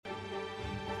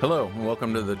Hello, and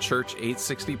welcome to the Church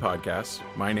 860 podcast.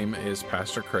 My name is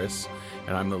Pastor Chris,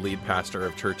 and I'm the lead pastor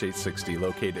of Church 860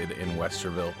 located in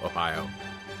Westerville, Ohio.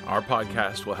 Our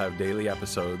podcast will have daily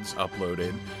episodes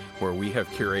uploaded where we have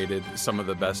curated some of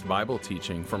the best Bible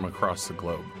teaching from across the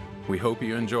globe. We hope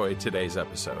you enjoy today's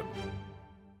episode.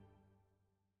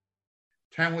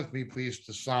 Turn with me, please,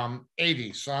 to Psalm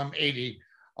 80. Psalm 80,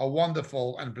 a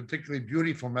wonderful and particularly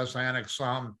beautiful messianic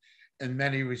psalm in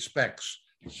many respects.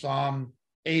 Psalm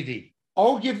 80.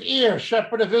 Oh, give ear,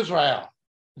 shepherd of Israel,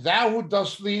 thou who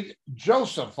dost lead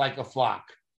Joseph like a flock.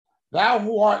 Thou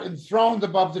who art enthroned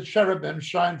above the cherubim,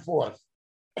 shine forth.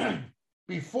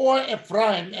 Before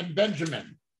Ephraim and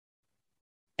Benjamin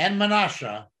and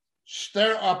Manasseh,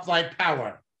 stir up thy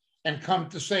power and come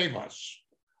to save us.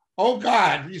 O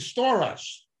God, restore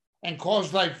us and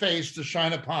cause thy face to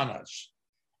shine upon us,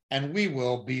 and we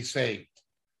will be saved.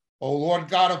 O Lord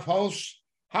God of hosts,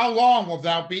 how long wilt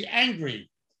thou be angry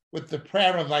with the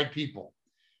prayer of thy people?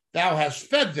 Thou hast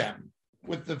fed them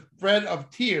with the bread of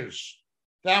tears.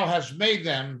 Thou hast made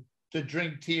them to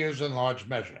drink tears in large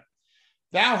measure.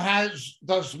 Thou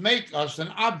dost make us an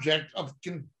object of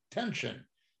contention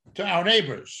to our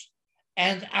neighbors,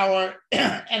 and our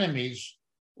enemies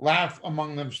laugh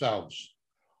among themselves.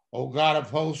 O God of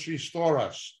hosts, restore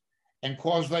us and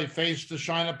cause thy face to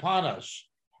shine upon us,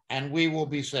 and we will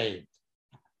be saved.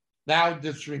 Thou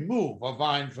didst remove a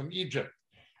vine from Egypt.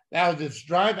 Thou didst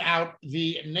drive out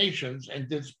the nations and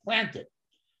didst plant it.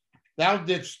 Thou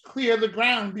didst clear the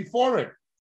ground before it,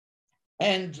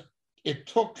 and it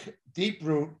took deep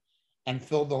root and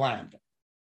filled the land.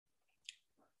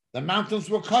 The mountains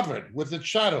were covered with its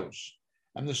shadows,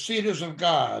 and the cedars of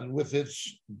God with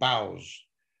its boughs.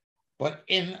 But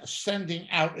in sending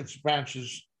out its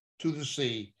branches to the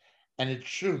sea and its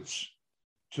shoots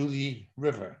to the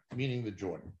river, meaning the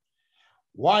Jordan,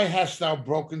 why hast thou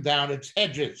broken down its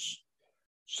hedges,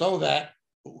 so that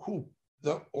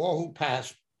all who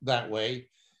pass that way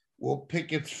will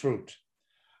pick its fruit?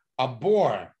 A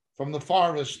boar from the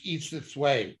forest eats its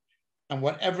way, and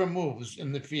whatever moves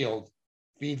in the field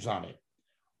feeds on it.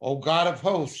 O God of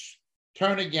hosts,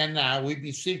 turn again now, we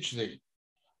beseech thee.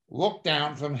 Look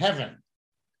down from heaven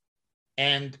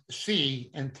and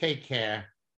see and take care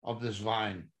of this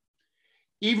vine.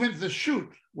 Even the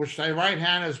shoot which thy right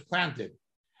hand has planted,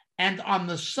 and on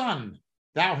the sun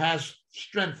thou hast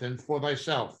strengthened for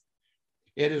thyself.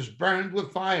 It is burned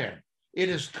with fire. It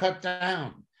is cut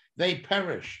down. They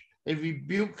perish. At the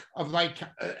rebuke of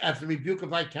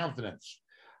thy countenance.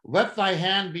 Let thy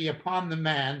hand be upon the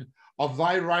man of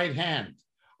thy right hand,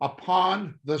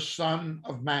 upon the Son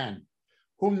of Man,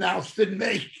 whom thou didst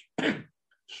make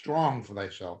strong for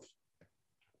thyself.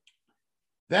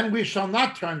 Then we shall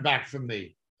not turn back from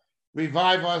thee.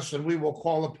 Revive us, and we will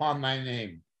call upon thy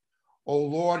name. O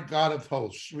Lord God of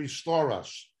hosts, restore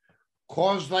us.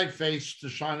 Cause thy face to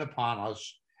shine upon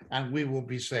us, and we will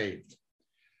be saved.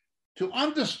 To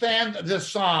understand this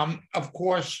psalm, of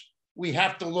course, we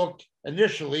have to look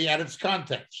initially at its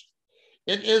context.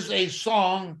 It is a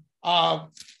song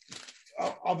of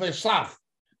Asaph,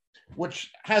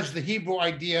 which has the Hebrew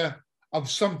idea of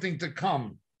something to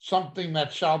come, something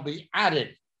that shall be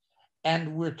added.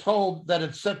 And we're told that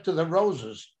it's set to the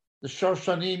roses, the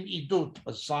Shoshanim Idut,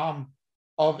 a psalm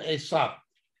of Asaph.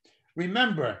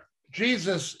 Remember,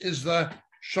 Jesus is the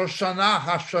Shoshana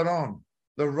HaSharon,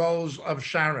 the rose of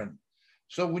Sharon.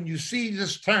 So when you see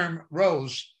this term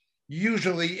rose,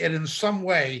 usually it in some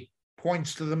way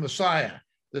points to the Messiah.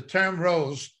 The term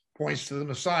rose points to the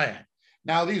Messiah.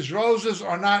 Now, these roses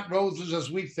are not roses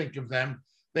as we think of them.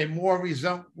 They more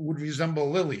would resemble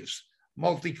lilies,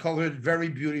 multicolored, very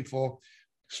beautiful,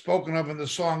 spoken of in the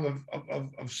Song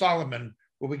of Solomon,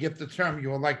 where we get the term,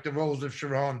 you are like the rose of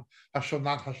Sharon,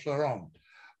 Hashonat HaSharon.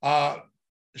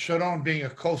 Sharon being a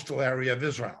coastal area of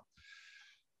Israel.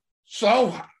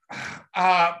 So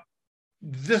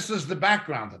this is the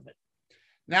background of it.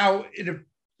 Now,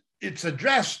 it's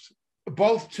addressed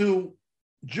both to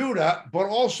Judah, but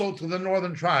also to the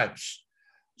northern tribes.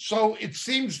 So it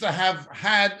seems to have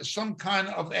had some kind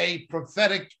of a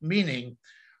prophetic meaning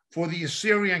for the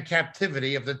Assyrian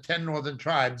captivity of the 10 northern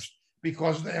tribes,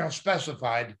 because they are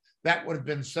specified. That would have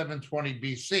been 720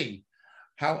 BC.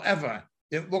 However,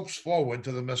 it looks forward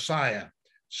to the Messiah,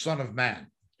 Son of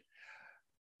Man.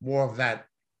 More of that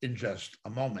in just a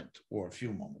moment or a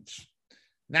few moments.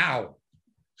 Now,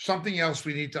 something else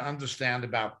we need to understand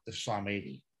about the Psalm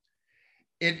 80.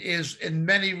 It is in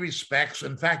many respects,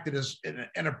 in fact, it is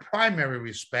in a primary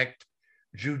respect,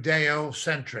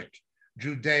 Judeo-centric.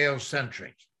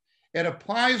 It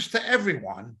applies to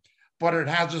everyone, but it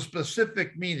has a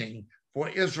specific meaning for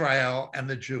Israel and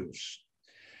the Jews.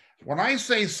 When I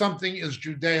say something is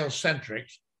Judeo-centric,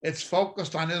 it's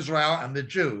focused on Israel and the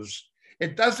Jews.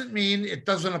 It doesn't mean it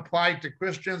doesn't apply to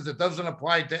Christians. It doesn't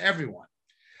apply to everyone.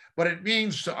 But it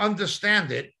means to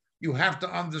understand it, you have to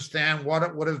understand what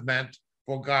it would have meant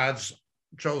for God's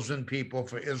chosen people,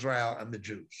 for Israel and the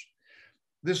Jews.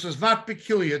 This is not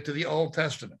peculiar to the Old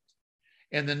Testament.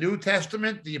 In the New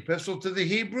Testament, the epistle to the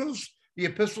Hebrews, the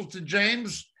epistle to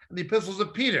James, and the epistles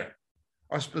of Peter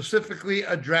are specifically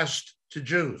addressed to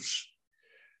Jews.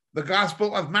 The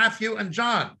Gospel of Matthew and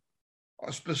John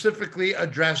are specifically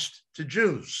addressed to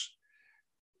Jews.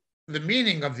 The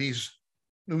meaning of these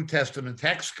New Testament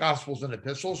texts, Gospels, and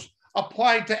epistles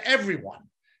apply to everyone.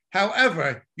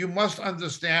 However, you must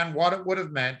understand what it would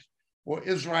have meant for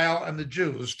Israel and the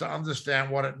Jews to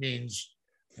understand what it means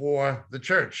for the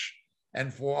church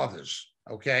and for others,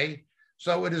 okay?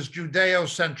 So it is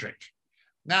Judeo-centric.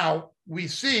 Now, we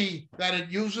see that it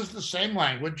uses the same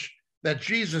language that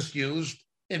Jesus used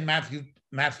in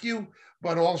Matthew,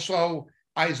 but also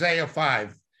Isaiah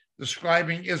 5,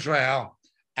 describing Israel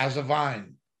as a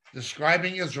vine,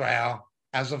 describing Israel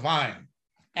as a vine.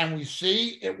 And we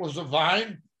see it was a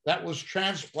vine that was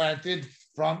transplanted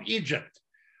from Egypt.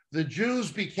 The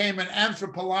Jews became an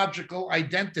anthropological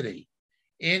identity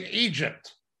in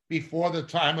Egypt before the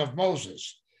time of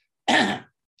Moses.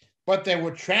 But they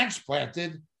were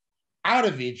transplanted out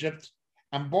of Egypt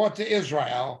and brought to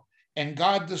Israel, and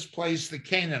God displaced the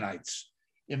Canaanites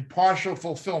in partial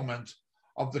fulfillment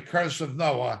of the curse of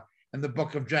Noah in the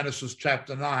book of Genesis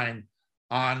chapter 9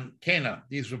 on Canaan.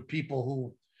 These were people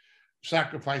who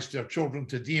sacrificed their children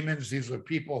to demons. These were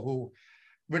people who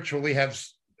ritually have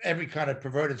every kind of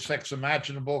perverted sex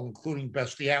imaginable, including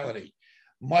bestiality.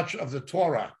 Much of the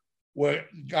Torah, where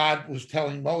God was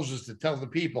telling Moses to tell the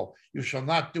people, you shall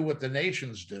not do what the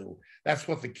nations do. That's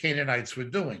what the Canaanites were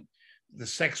doing. The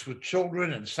sex with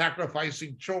children and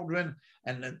sacrificing children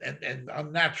and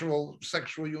unnatural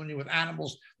sexual union with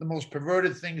animals, the most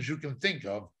perverted things you can think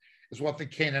of is what the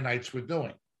Canaanites were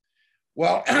doing.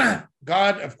 Well,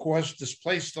 God, of course,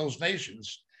 displaced those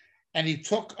nations, and he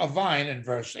took a vine, in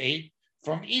verse 8,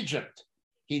 from Egypt.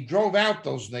 He drove out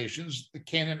those nations, the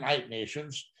Canaanite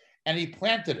nations, and he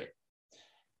planted it.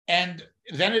 And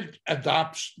then it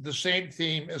adopts the same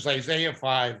theme as Isaiah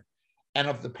 5 and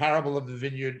of the parable of the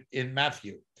vineyard in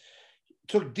Matthew. It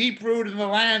took deep root in the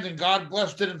land, and God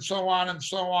blessed it, and so on, and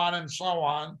so on, and so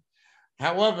on.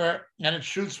 However, and its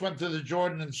shoots went to the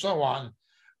Jordan, and so on.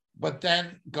 But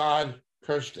then God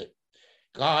cursed it.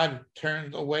 God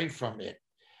turned away from it,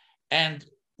 and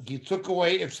he took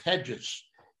away its hedges.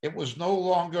 It was no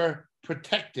longer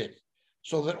protected,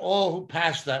 so that all who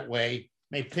pass that way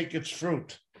may pick its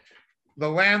fruit. The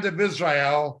land of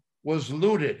Israel was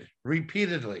looted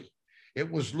repeatedly. It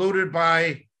was looted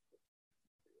by,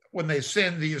 when they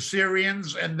sinned, the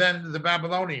Assyrians and then the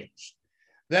Babylonians.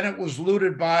 Then it was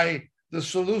looted by the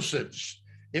Seleucids,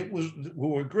 who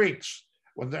were Greeks,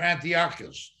 when they're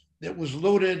Antiochus. It was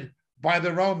looted by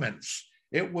the Romans.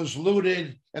 It was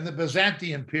looted in the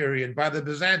Byzantine period by the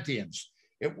Byzantines.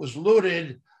 It was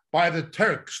looted by the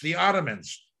Turks, the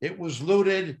Ottomans. It was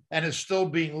looted and is still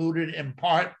being looted in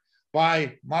part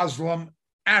by Muslim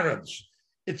Arabs.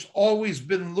 It's always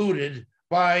been looted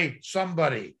by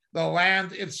somebody. The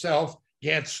land itself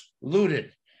gets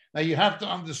looted. Now you have to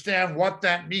understand what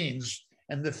that means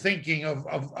and the thinking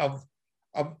of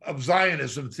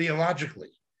Zionism theologically.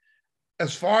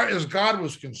 As far as God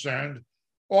was concerned,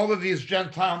 all of these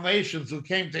Gentile nations who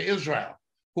came to Israel,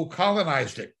 who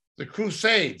colonized it, the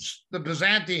Crusades, the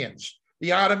Byzantines,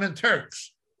 the Ottoman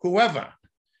Turks, whoever,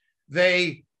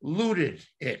 they looted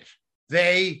it.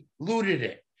 They looted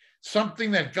it.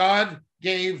 Something that God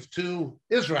gave to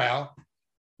Israel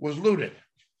was looted.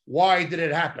 Why did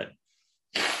it happen?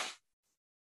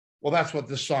 Well, that's what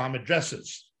this psalm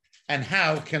addresses. And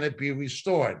how can it be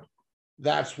restored?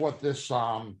 That's what this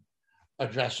psalm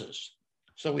addresses.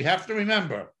 So we have to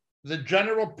remember the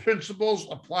general principles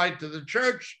apply to the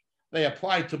church, they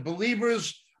apply to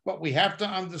believers, but we have to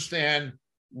understand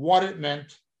what it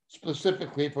meant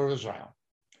specifically for Israel.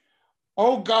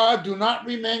 O God, do not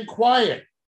remain quiet.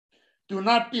 Do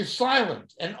not be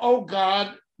silent. And O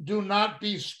God, do not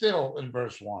be still, in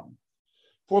verse 1.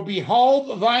 For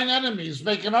behold, thine enemies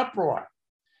make an uproar,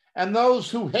 and those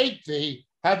who hate thee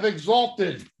have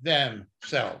exalted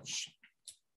themselves.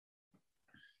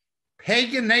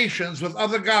 Pagan nations with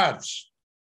other gods,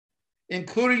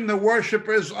 including the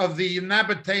worshippers of the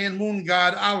Nabatean moon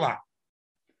god Allah.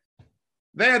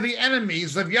 They are the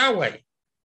enemies of Yahweh.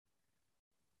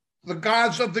 The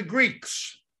gods of the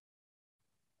Greeks,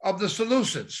 of the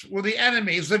Seleucids, were the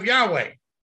enemies of Yahweh.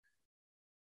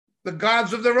 The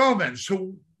gods of the Romans,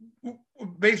 who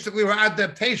basically were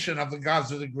adaptation of the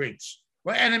gods of the Greeks,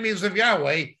 were enemies of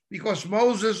Yahweh, because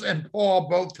Moses and Paul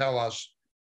both tell us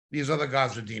these other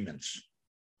gods are demons,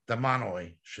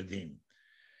 demonoi, shadim.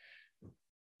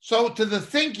 So to the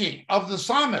thinking of the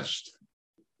psalmist,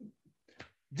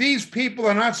 these people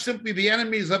are not simply the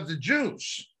enemies of the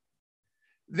Jews.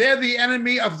 They're the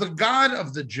enemy of the God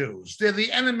of the Jews. They're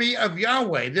the enemy of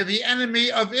Yahweh. They're the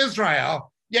enemy of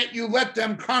Israel, yet you let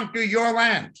them conquer your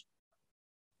land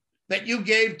that you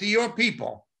gave to your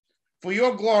people for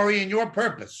your glory and your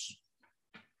purpose.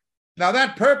 Now,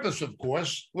 that purpose, of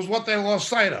course, was what they lost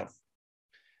sight of.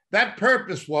 That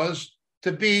purpose was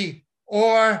to be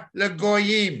or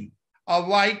legoyim, a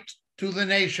light to the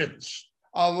nations,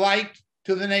 a light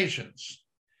to the nations.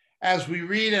 As we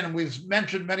read, and we've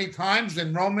mentioned many times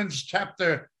in Romans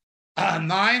chapter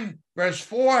 9, verse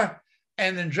 4,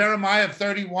 and in Jeremiah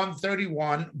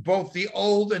 31:31, both the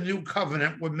old and new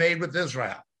covenant were made with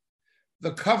Israel.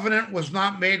 The covenant was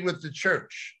not made with the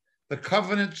church. The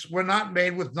covenants were not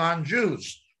made with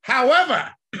non-Jews. However,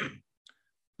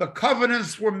 the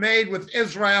covenants were made with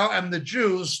Israel and the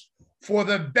Jews for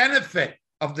the benefit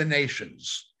of the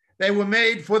nations. They were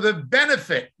made for the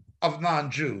benefit of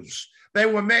non-Jews. They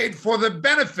were made for the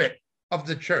benefit of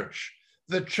the church.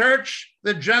 The church,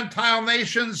 the Gentile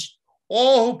nations,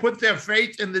 all who put their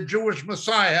faith in the Jewish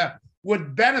Messiah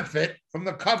would benefit from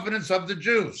the covenants of the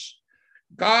Jews.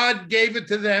 God gave it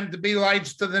to them to be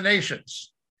lights to the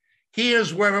nations.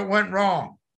 Here's where it went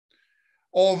wrong.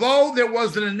 Although there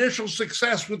was an initial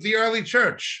success with the early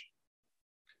church,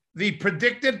 the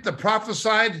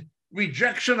prophesied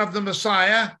rejection of the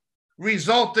Messiah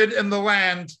resulted in the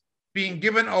land being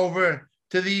given over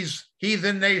to these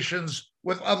heathen nations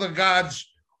with other gods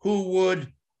who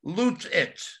would loot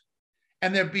it.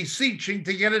 And they're beseeching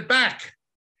to get it back.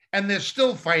 And they're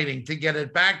still fighting to get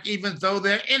it back, even though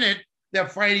they're in it, they're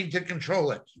fighting to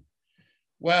control it.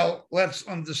 Well, let's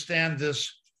understand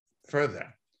this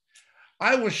further.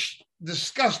 I was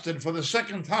disgusted for the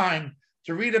second time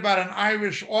to read about an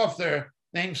Irish author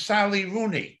named Sally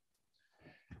Rooney.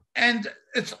 And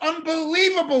it's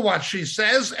unbelievable what she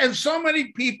says, and so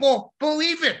many people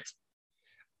believe it.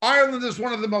 Ireland is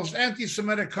one of the most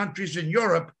anti-Semitic countries in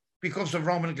Europe because of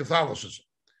Roman Catholicism,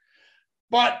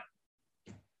 but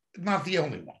not the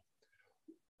only one.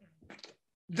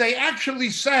 They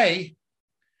actually say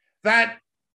that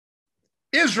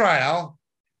Israel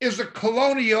is a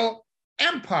colonial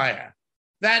empire,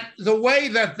 that the way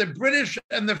that the British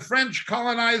and the French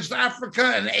colonized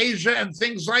Africa and Asia and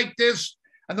things like this,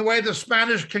 and the way the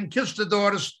Spanish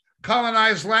conquistadors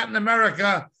colonized Latin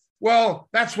America, well,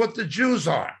 that's what the Jews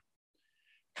are.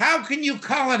 How can you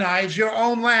colonize your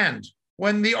own land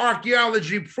when the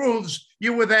archaeology proves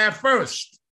you were there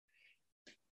first?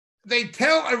 They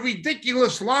tell a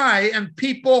ridiculous lie and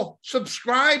people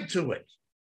subscribe to it.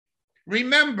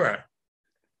 Remember,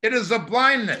 it is a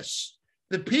blindness.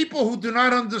 The people who do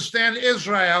not understand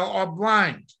Israel are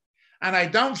blind. And I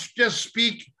don't just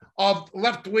speak of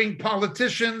left-wing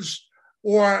politicians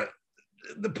or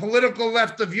the political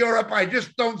left of Europe. I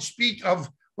just don't speak of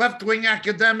left-wing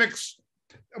academics.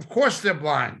 Of course they're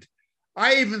blind.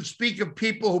 I even speak of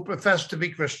people who profess to be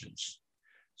Christians.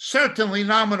 Certainly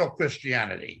nominal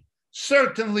Christianity.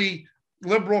 Certainly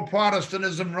liberal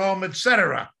Protestantism, Rome,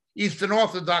 etc. Eastern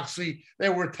Orthodoxy, they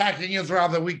were attacking Israel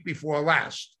the week before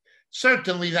last.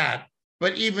 Certainly that,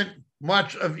 but even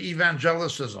much of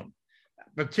evangelicism,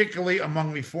 particularly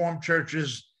among Reformed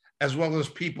churches, as well as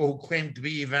people who claim to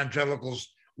be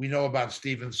evangelicals. We know about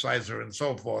Stephen Sizer and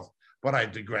so forth, but I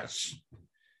digress.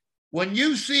 When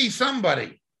you see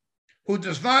somebody who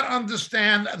does not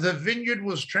understand the vineyard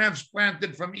was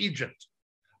transplanted from Egypt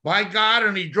by God,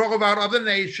 and he drove out other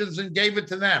nations and gave it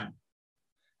to them,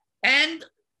 and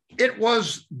it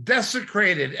was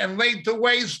desecrated and laid to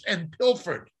waste and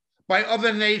pilfered by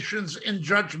other nations in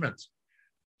judgment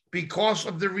because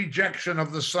of the rejection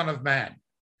of the Son of Man.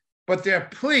 But their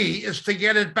plea is to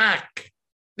get it back.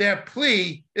 Their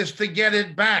plea is to get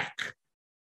it back.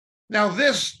 Now,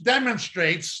 this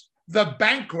demonstrates the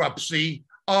bankruptcy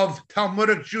of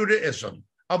Talmudic Judaism,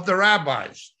 of the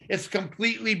rabbis. It's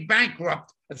completely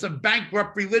bankrupt. It's a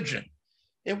bankrupt religion.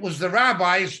 It was the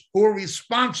rabbis who were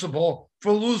responsible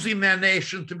for losing their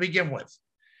nation to begin with.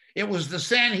 It was the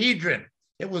Sanhedrin.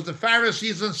 It was the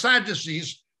Pharisees and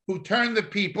Sadducees who turned the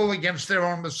people against their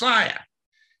own Messiah.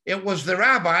 It was the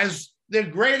rabbis, the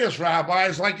greatest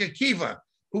rabbis like Akiva,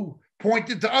 who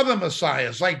pointed to other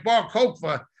messiahs like Bar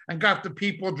Kokhba and got the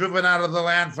people driven out of the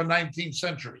land for 19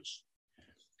 centuries.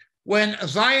 When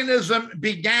Zionism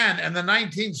began in the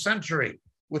 19th century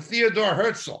with Theodor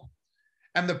Herzl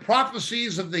and the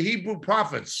prophecies of the Hebrew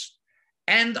prophets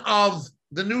end of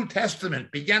the New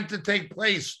Testament began to take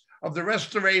place of the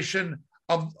restoration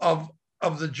of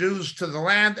the Jews to the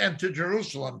land and to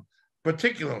Jerusalem,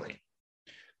 particularly.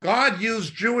 God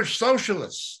used Jewish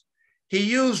socialists. He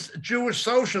used Jewish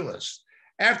socialists.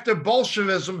 After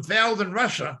Bolshevism failed in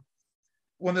Russia,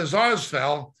 when the Tsars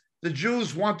fell, the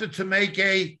Jews wanted to make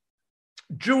a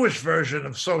Jewish version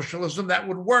of socialism that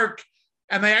would work,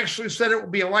 and they actually said it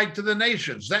would be a light to the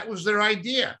nations. That was their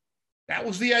idea. That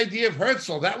was the idea of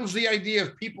Herzl. That was the idea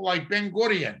of people like Ben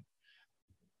Gurion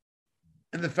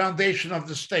and the foundation of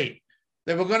the state.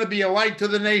 They were going to be a light to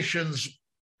the nations.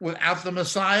 Without the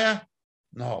Messiah?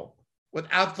 No.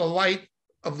 Without the light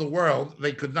of the world,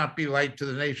 they could not be light to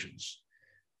the nations.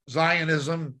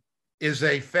 Zionism is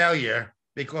a failure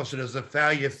because it is a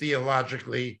failure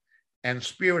theologically and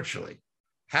spiritually.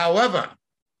 However,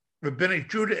 Rabbinic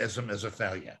Judaism is a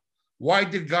failure. Why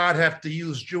did God have to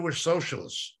use Jewish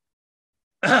socialists,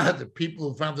 the people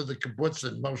who founded the kibbutz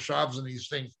and moshavs and these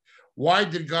things? Why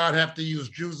did God have to use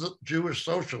Jewish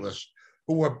socialists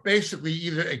who were basically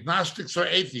either agnostics or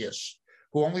atheists,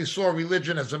 who only saw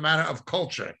religion as a matter of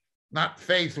culture, not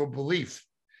faith or belief?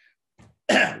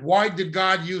 Why did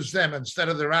God use them instead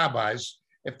of the rabbis,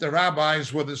 if the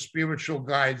rabbis were the spiritual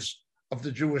guides of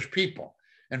the Jewish people?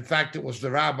 In fact, it was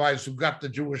the rabbis who got the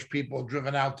Jewish people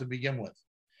driven out to begin with.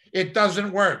 It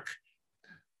doesn't work.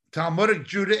 Talmudic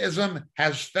Judaism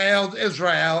has failed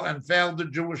Israel and failed the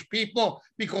Jewish people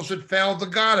because it failed the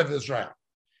God of Israel.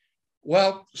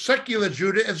 Well, secular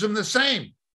Judaism, the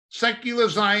same. Secular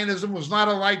Zionism was not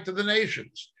a light to the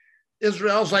nations.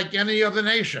 Israel's like any other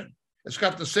nation. It's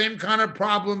got the same kind of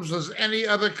problems as any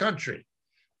other country.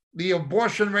 The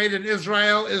abortion rate in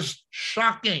Israel is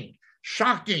shocking,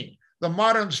 shocking. The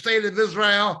modern state of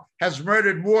Israel has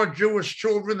murdered more Jewish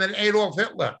children than Adolf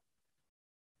Hitler.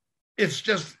 It's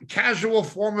just casual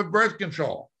form of birth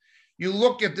control. You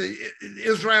look at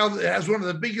Israel has one of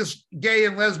the biggest gay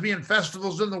and lesbian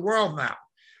festivals in the world now.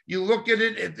 You look at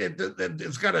it,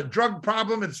 it's got a drug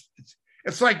problem.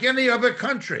 It's like any other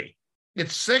country.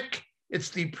 It's sick, it's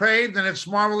depraved, and it's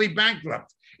morally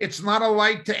bankrupt. It's not a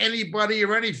light to anybody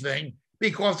or anything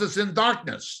because it's in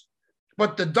darkness.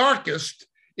 But the darkest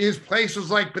is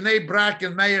places like Bnei Brak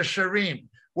and Mea Shearim,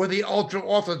 where the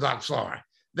ultra-Orthodox are.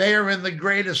 They are in the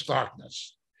greatest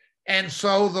darkness. And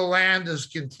so the land is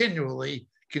continually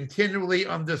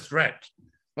under threat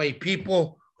by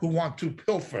people who want to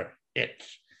pilfer it.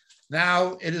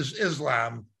 Now it is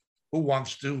Islam who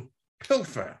wants to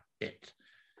pilfer it.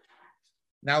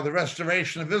 Now the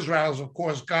restoration of Israel is, of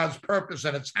course, God's purpose,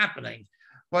 and it's happening,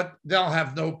 but they'll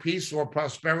have no peace or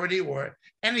prosperity or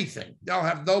anything. They'll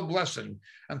have no blessing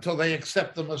until they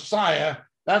accept the Messiah.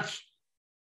 That's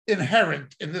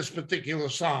inherent in this particular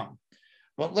psalm.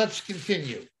 But let's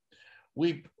continue.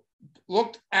 We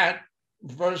looked at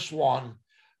verse 1,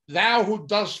 thou who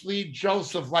dost lead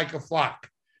Joseph like a flock.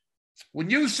 When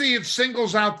you see it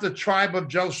singles out the tribe of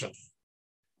Joseph,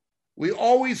 we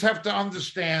always have to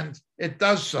understand it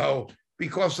does so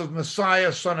because of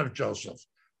Messiah, son of Joseph,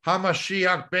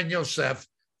 Hamashiach ben Yosef,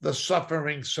 the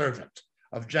suffering servant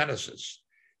of Genesis.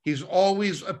 He's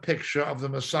always a picture of the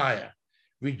Messiah,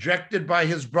 rejected by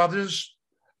his brothers,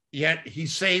 yet he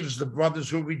saves the brothers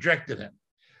who rejected him.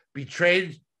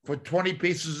 Betrayed for 20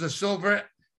 pieces of silver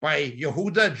by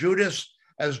Yehuda, Judas,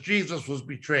 as Jesus was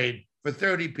betrayed for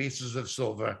 30 pieces of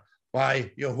silver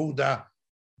by Yehuda,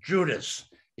 Judas.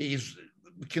 He's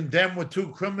condemned with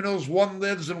two criminals, one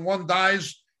lives and one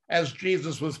dies, as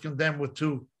Jesus was condemned with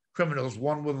two criminals,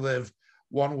 one would live,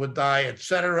 one would die,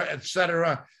 etc.,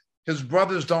 etc. His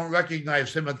brothers don't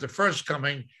recognize him at the first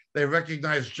coming. They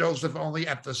recognize Joseph only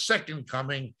at the second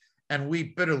coming and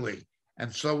weep bitterly.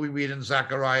 And so we read in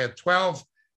Zechariah 12,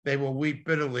 they will weep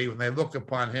bitterly when they look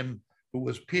upon him who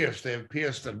was pierced. They have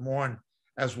pierced and mourn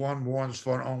as one mourns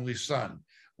for an only son.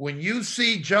 When you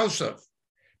see Joseph,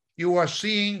 you are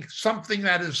seeing something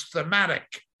that is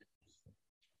thematic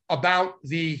about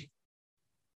the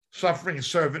suffering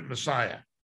servant Messiah,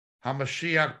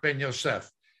 Hamashiach ben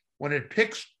Yosef. When it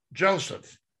picks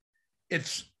Joseph,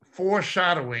 it's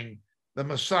foreshadowing the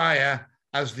Messiah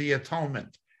as the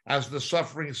atonement, as the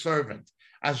suffering servant,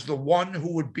 as the one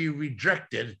who would be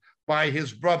rejected by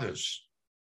his brothers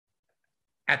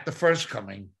at the first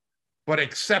coming, but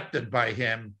accepted by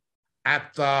him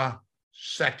at the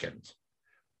second.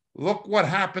 Look what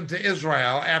happened to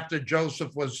Israel after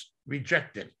Joseph was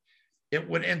rejected. It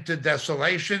went into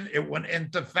desolation. It went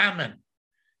into famine.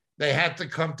 They had to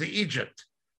come to Egypt.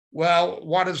 Well,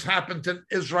 what has happened to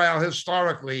Israel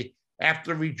historically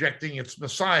after rejecting its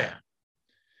Messiah?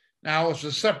 Now, it's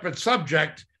a separate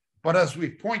subject, but as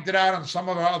we've pointed out in some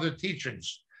of our other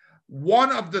teachings,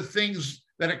 one of the things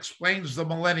that explains the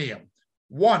millennium,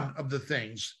 one of the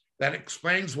things that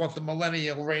explains what the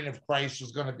millennial reign of Christ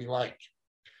is going to be like,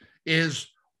 is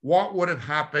what would have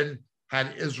happened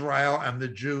had Israel and the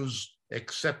Jews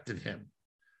accepted him.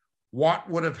 What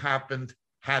would have happened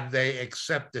had they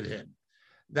accepted him?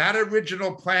 That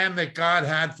original plan that God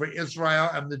had for Israel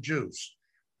and the Jews,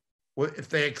 if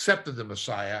they accepted the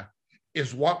Messiah,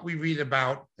 is what we read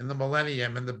about in the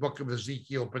millennium in the book of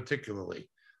Ezekiel particularly.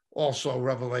 Also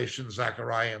Revelation,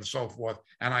 Zechariah, and so forth,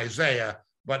 and Isaiah,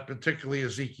 but particularly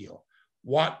Ezekiel.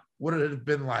 What would it have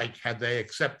been like had they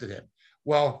accepted him?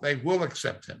 Well, they will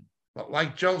accept him, but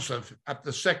like Joseph, at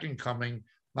the second coming,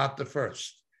 not the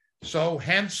first. So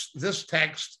hence, this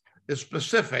text is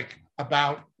specific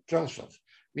about Joseph.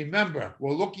 Remember,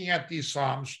 we're looking at these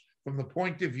Psalms from the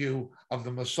point of view of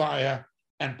the Messiah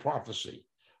and prophecy.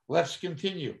 Let's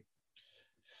continue.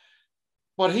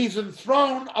 But he's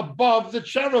enthroned above the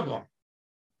cherubim.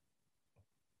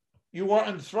 You are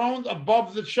enthroned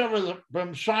above the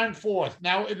cherubim, shine forth.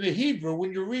 Now, in the Hebrew,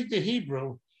 when you read the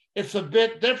Hebrew, it's a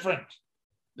bit different.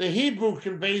 The Hebrew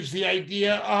conveys the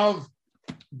idea of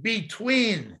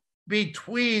between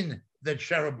the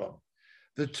cherubim.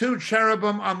 The two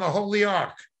cherubim on the Holy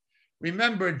Ark.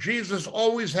 Remember, Jesus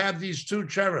always had these two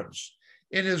cherubs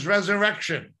in his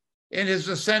resurrection, in his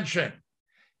ascension.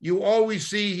 You always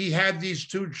see he had these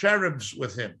two cherubs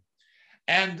with him,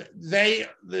 and the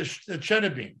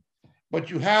cherubim.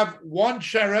 But you have one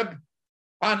cherub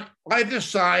on either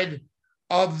side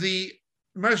of the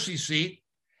mercy seat,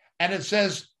 and it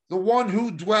says the one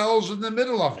who dwells in the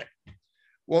middle of it.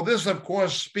 Well, this, of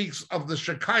course, speaks of the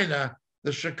Shekinah,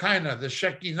 the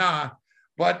Shekinah,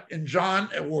 but in John,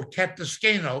 or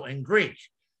ketiskeno in Greek.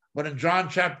 But in John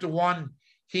chapter 1,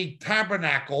 he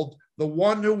tabernacled, the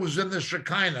one who was in the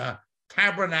Shekinah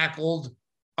tabernacled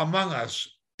among us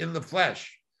in the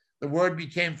flesh. The word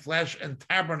became flesh and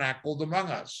tabernacled among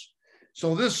us.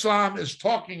 So this psalm is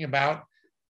talking about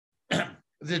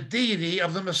the deity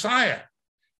of the Messiah,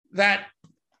 that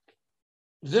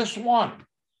this one,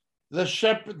 the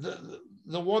shepherd,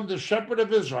 the shepherd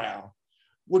of Israel,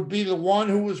 would be the one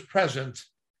who was present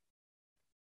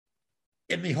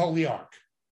in the Holy Ark.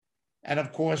 And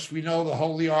of course, we know the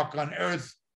Holy Ark on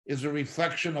earth is a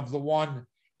reflection of the one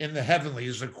in the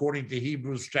heavenlies, according to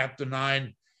Hebrews chapter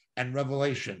 9 and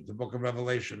Revelation, the book of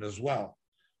Revelation as well.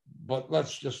 But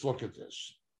let's just look at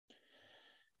this.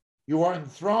 You are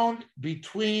enthroned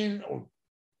between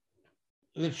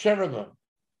the cherubim,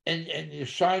 and you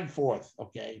shine forth,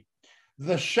 okay?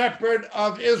 The shepherd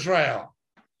of Israel.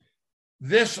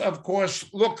 This, of course,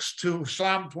 looks to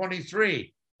Psalm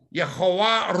 23.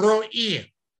 Yehovah ro'i,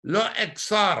 lo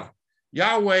eksar.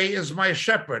 Yahweh is my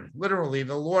shepherd. Literally,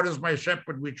 the Lord is my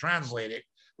shepherd, we translate it.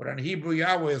 But in Hebrew,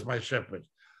 Yahweh is my shepherd.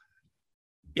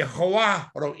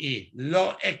 Yehovah ro'i,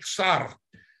 lo eksar.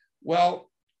 Well,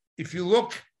 if you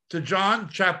look to John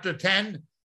chapter 10,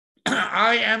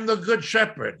 I am the good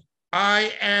shepherd.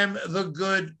 I am the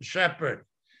good shepherd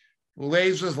who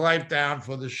lays his life down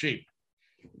for the sheep.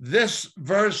 This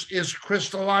verse is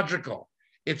Christological.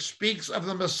 It speaks of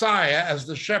the Messiah as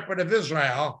the shepherd of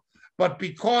Israel, but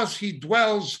because he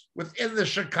dwells within the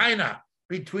Shekinah,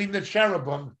 between the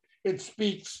cherubim, it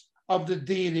speaks of the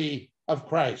deity of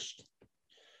Christ.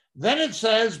 Then it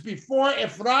says, before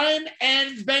Ephraim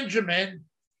and Benjamin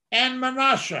and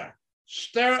Manasseh,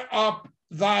 stir up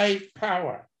thy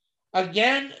power.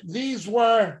 Again, these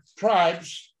were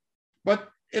tribes, but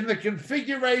in the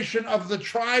configuration of the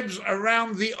tribes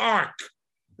around the ark,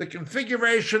 the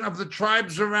configuration of the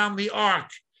tribes around the ark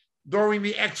during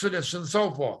the Exodus and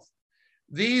so forth,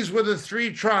 these were the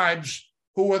three tribes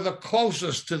who were the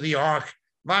closest to the ark,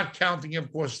 not counting,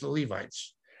 of course, the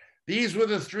Levites. These were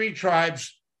the three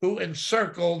tribes who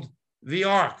encircled the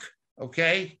ark,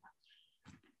 okay?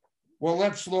 Well,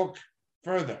 let's look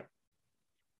further.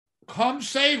 Come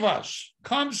save us.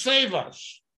 Come save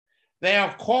us. They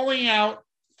are calling out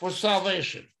for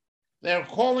salvation. They are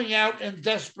calling out in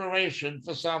desperation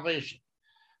for salvation.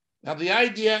 Now, the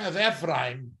idea of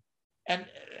Ephraim and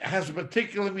has a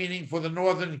particular meaning for the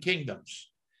northern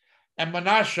kingdoms. And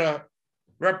Manasseh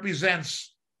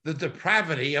represents the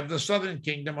depravity of the southern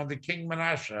kingdom under King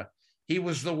Manasseh. He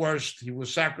was the worst. He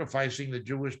was sacrificing the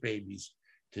Jewish babies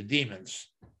to demons.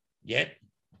 Yet,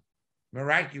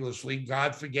 miraculously,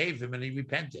 God forgave him and he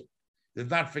repented. Did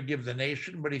not forgive the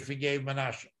nation, but he forgave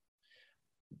Manasseh.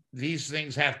 These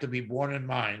things have to be borne in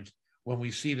mind when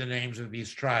we see the names of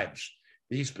these tribes.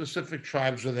 These specific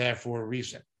tribes are there for a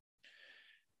reason.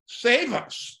 Save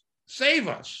us, save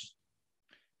us.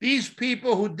 These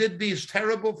people who did these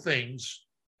terrible things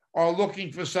are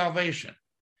looking for salvation.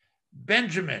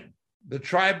 Benjamin the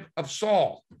tribe of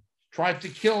Saul, tried to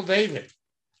kill David,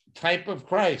 type of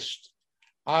Christ,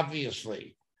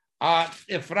 obviously.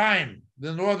 Ephraim,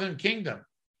 the northern kingdom.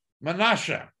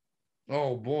 Manasseh,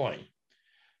 oh boy.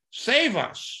 Save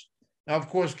us. Now, of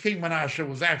course, King Manasseh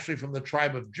was actually from the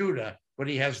tribe of Judah, but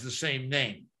he has the same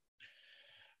name.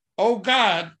 O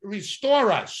God,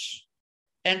 restore us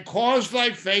and cause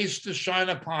thy face to shine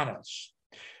upon us.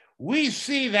 We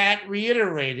see that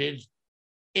reiterated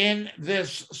in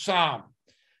this psalm.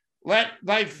 Let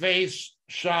thy face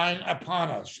shine upon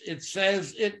us. It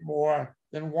says it more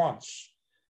than once.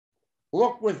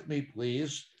 Look with me,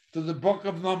 please, to the book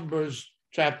of Numbers,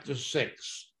 chapter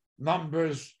 6.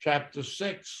 Numbers, chapter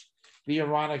 6, the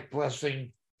Aaronic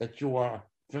blessing that you are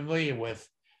familiar with,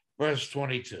 verse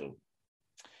 22.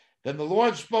 Then the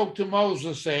Lord spoke to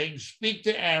Moses, saying, speak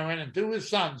to Aaron and to his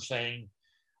sons, saying,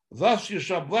 thus you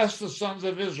shall bless the sons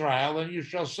of Israel, and you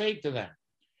shall say to them,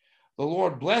 the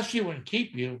Lord bless you and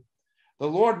keep you. The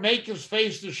Lord make his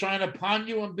face to shine upon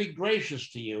you and be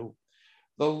gracious to you.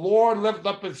 The Lord lift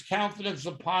up his countenance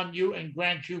upon you and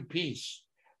grant you peace.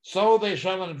 So they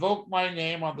shall invoke my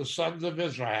name on the sons of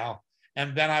Israel,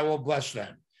 and then I will bless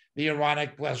them. The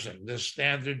Aaronic blessing, the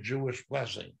standard Jewish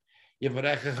blessing.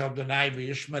 Yivarecha Adonai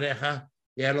v'yishmerecha,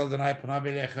 Yeh Adonai panav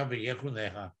elecha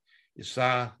v'yechunecha,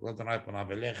 Yisa Adonai panav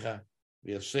elecha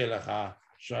v'yaseh lecha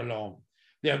shalom.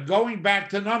 They're going back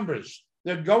to Numbers.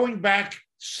 They're going back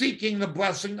seeking the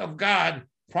blessing of God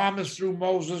promised through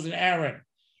Moses and Aaron.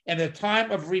 In a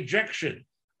time of rejection,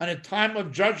 in a time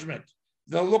of judgment,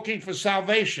 they're looking for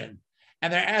salvation,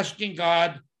 and they're asking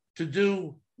God to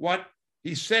do what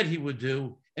he said he would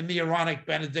do in the Aaronic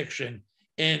benediction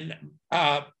in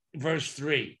verse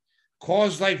 3.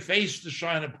 Cause thy face to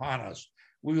shine upon us,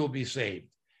 we will be saved.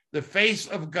 The face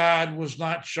of God was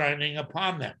not shining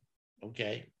upon them,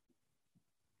 okay?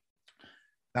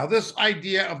 Now, this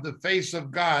idea of the face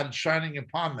of God shining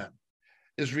upon them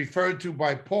is referred to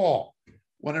by Paul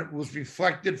when it was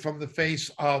reflected from the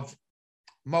face of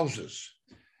Moses.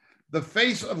 The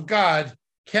face of God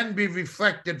can be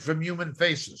reflected from human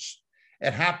faces.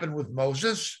 It happened with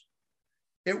Moses.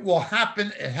 It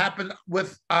happened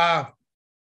with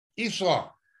Esau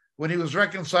when he was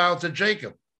reconciled to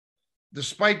Jacob.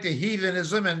 Despite the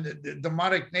heathenism and the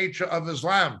demonic nature of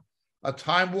Islam, a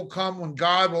time will come when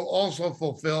God will also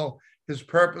fulfill his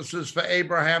purposes for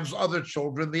Abraham's other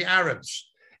children, the Arabs,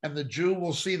 and the Jew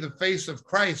will see the face of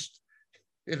Christ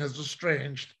in his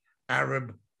estranged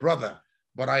Arab brother.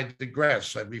 But I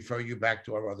digress. I refer you back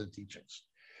to our other teachings.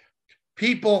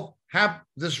 People have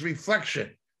this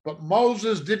reflection, but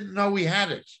Moses didn't know he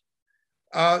had it.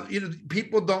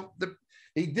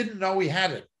 He didn't know he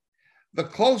had it. The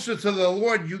closer to the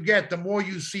Lord you get, the more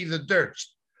you see the dirt.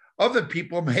 Other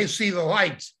people may see the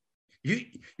light.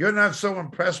 You're not so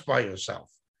impressed by yourself.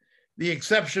 The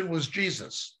exception was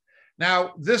Jesus.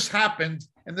 Now, this happened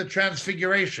in the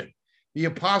Transfiguration. The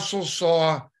apostles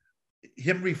saw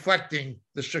him reflecting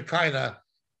the Shekinah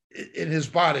in his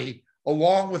body,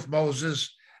 along with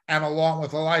Moses and along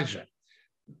with Elijah.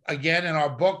 Again, in our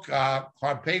book,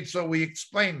 Harpazo, we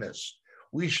explain this.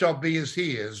 We shall be as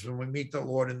he is when we meet the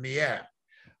Lord in the air.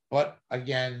 But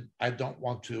again, I don't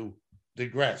want to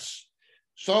digress.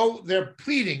 So they're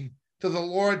pleading to the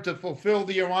Lord to fulfill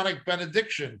the Aaronic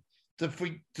benediction,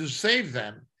 to save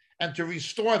them and to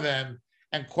restore them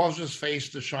and cause his face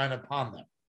to shine upon them.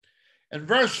 In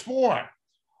verse 4,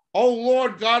 O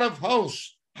Lord God of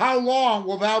hosts, how long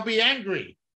will thou be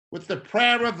angry with the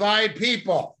prayer of thy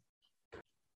people?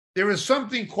 There is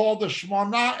something called the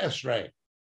Shemona Esrei,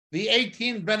 the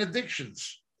 18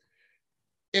 benedictions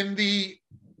in the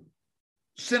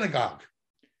synagogue.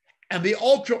 And the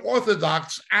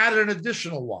ultra-Orthodox add an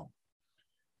additional one.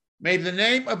 May the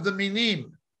name of the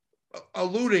Minim,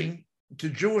 alluding to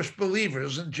Jewish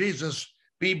believers in Jesus,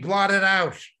 be blotted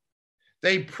out.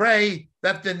 They pray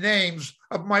that the names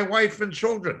of my wife and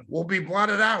children will be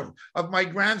blotted out, of my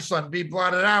grandson be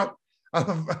blotted out,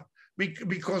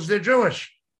 because they're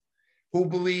Jewish who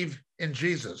believe in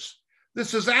Jesus.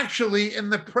 This is actually in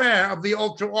the prayer of the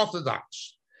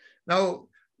ultra-Orthodox. Now,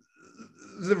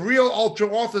 the real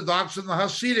ultra-Orthodox and the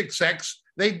Hasidic sects,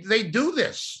 they do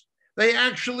this. They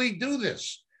actually do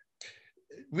this.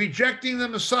 Rejecting the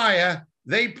Messiah,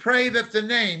 they pray that the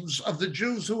names of the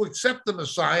Jews who accept the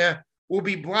Messiah will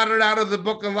be blotted out of the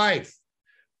book of life.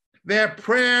 Their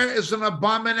prayer is an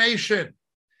abomination.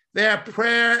 Their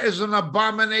prayer is an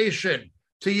abomination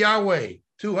to Yahweh,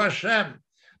 to Hashem.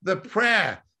 The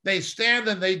prayer, they stand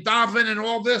and they daven and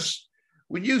all this.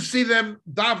 When you see them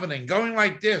davening, going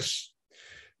like this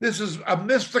is a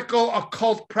mystical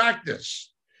occult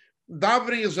practice.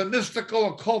 Davening is a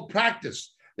mystical occult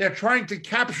practice. they're trying to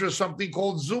capture something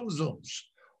called zooms,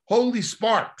 holy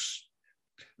sparks,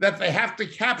 that they have to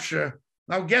capture.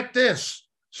 Now get this,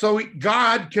 so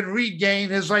God can regain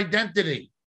his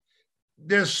identity.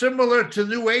 They're similar to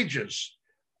New Agers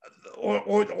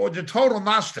or the total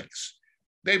Gnostics.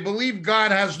 They believe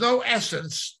God has no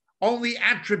essence, only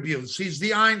attributes. He's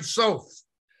the Ein Sof.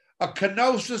 A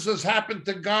kenosis has happened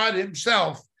to God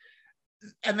himself,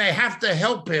 and they have to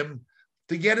help him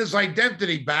to get his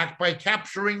identity back by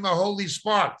capturing the holy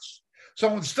sparks.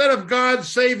 So instead of God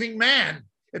saving man,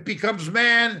 it becomes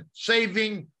man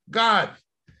saving God.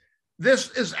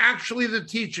 This is actually the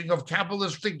teaching of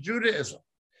Kabbalistic Judaism.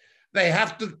 They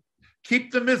have to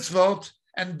keep the mitzvot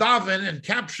and daven and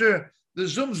capture the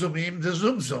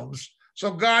zumzums,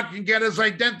 so God can get his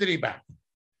identity back.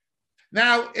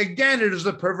 Now, again, it is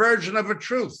a perversion of a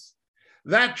truth.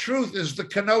 That truth is the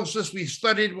kenosis we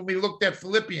studied when we looked at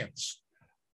Philippians.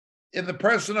 In the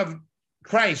person of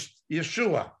Christ,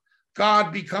 Yeshua,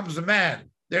 God becomes a man.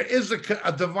 There is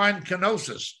a divine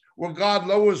kenosis where God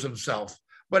lowers himself,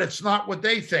 but it's not what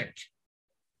they think.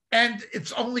 And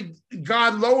it's only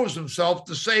God lowers himself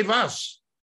to save us.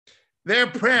 Their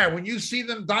prayer, when you see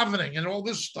them davening and all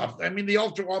this stuff, I mean, the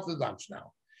ultra-Orthodox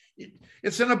now,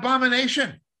 it's an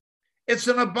abomination. It's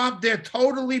an abomination. They're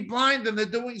totally blind and they're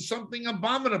doing something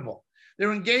abominable.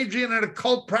 They're engaging in an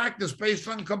occult practice based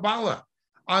on Kabbalah,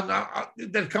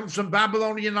 that comes from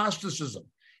Babylonian Gnosticism.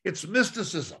 It's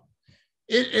mysticism.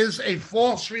 It is a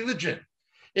false religion.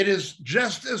 It is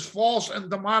just as false and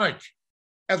demonic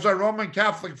as our Roman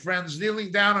Catholic friends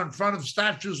kneeling down in front of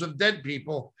statues of dead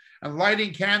people and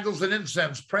lighting candles and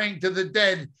incense, praying to the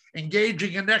dead,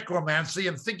 engaging in necromancy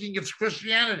and thinking it's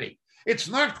Christianity. It's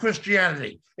not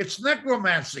Christianity. It's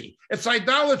necromancy. It's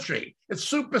idolatry. It's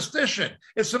superstition.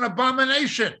 It's an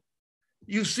abomination.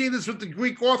 You see this with the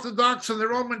Greek Orthodox and the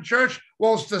Roman Church.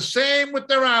 Well, it's the same with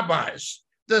the rabbis.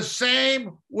 The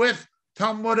same with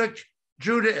Talmudic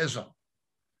Judaism.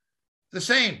 The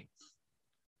same.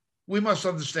 We must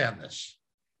understand this.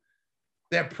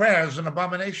 Their prayer is an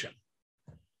abomination.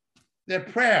 Their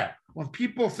prayer, when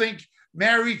people think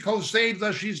Mary co-saved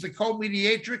us, she's the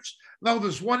co-mediatrix. No,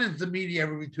 there's one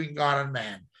intermediary between God and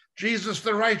man, Jesus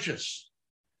the righteous.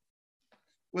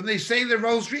 When they say the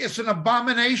rosary, it's an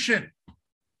abomination.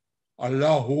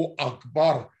 Allahu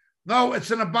Akbar. No,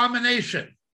 it's an abomination.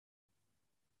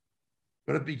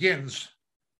 But it begins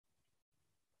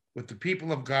with the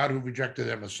people of God who rejected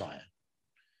their Messiah.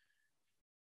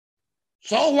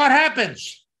 So what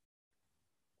happens?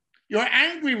 You're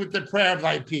angry with the prayer of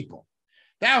thy people.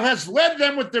 Thou hast led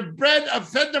them with the bread of,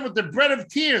 fed them with the bread of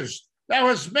tears. Thou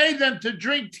hast made them to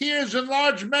drink tears in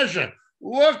large measure.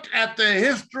 Look at the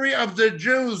history of the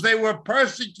Jews. They were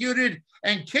persecuted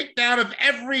and kicked out of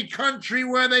every country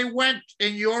where they went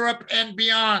in Europe and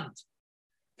beyond.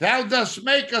 Thou dost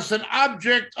make us an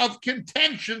object of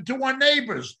contention to our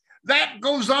neighbors. That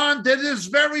goes on to this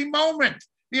very moment.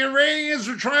 The Iranians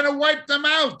are trying to wipe them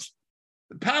out.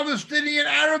 The Palestinian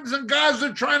Arabs in Gaza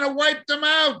are trying to wipe them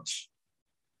out.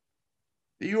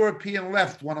 The European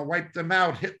left want to wipe them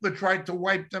out. Hitler tried to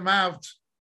wipe them out.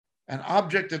 An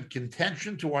object of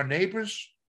contention to our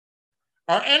neighbors.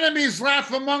 Our enemies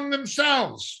laugh among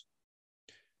themselves.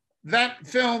 That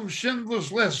film,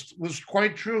 Schindler's List, was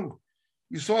quite true.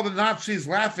 You saw the Nazis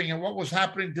laughing at what was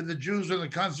happening to the Jews in the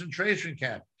concentration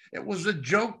camp. It was a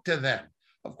joke to them.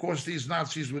 Of course, these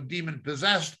Nazis were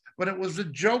demon-possessed, but it was a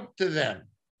joke to them.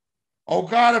 Oh,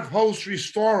 God of hosts,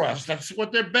 restore us. That's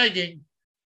what they're begging.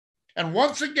 And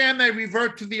once again, they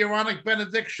revert to the Aaronic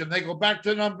benediction. They go back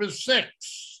to number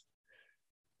 6.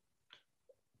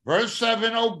 Verse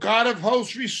 7, O God of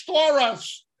hosts, restore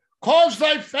us. Cause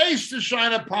thy face to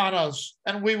shine upon us,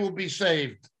 and we will be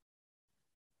saved.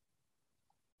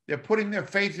 They're putting their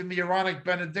faith in the Aaronic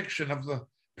benediction of the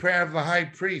prayer of the high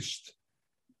priest.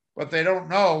 But they don't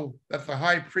know that the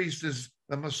high priest is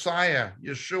the Messiah,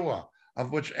 Yeshua,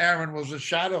 of which Aaron was a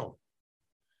shadow.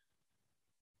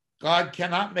 God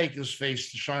cannot make his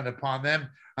face to shine upon them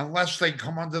unless they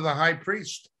come under the high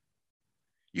priest.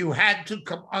 You had to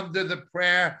come under the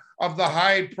prayer of the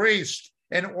high priest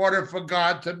in order for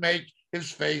God to make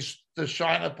his face to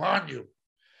shine upon you.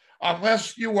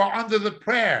 Unless you were under the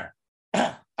prayer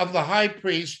of the high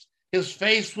priest, his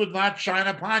face would not shine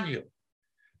upon you.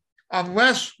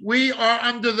 Unless we are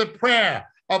under the prayer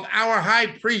of our high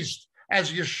priest,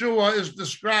 as Yeshua is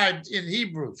described in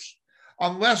Hebrews,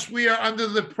 unless we are under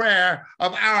the prayer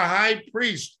of our high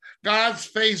priest, God's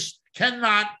face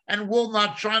cannot and will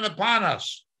not shine upon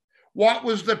us. What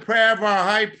was the prayer of our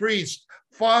high priest?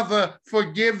 Father,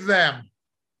 forgive them.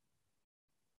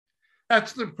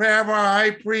 That's the prayer of our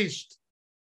high priest.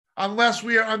 Unless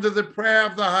we are under the prayer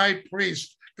of the high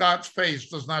priest, God's face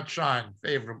does not shine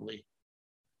favorably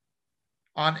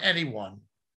on anyone,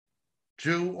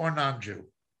 Jew or non-Jew.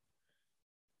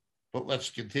 But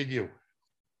let's continue.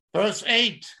 Verse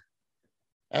 8,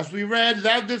 as we read,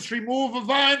 thou didst remove a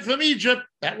vine from Egypt.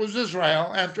 That was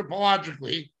Israel,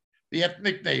 anthropologically, the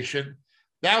ethnic nation.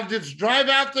 Thou didst drive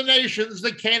out the nations,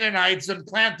 the Canaanites, and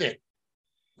plant it.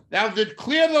 Thou didst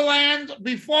clear the land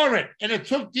before it, and it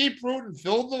took deep root and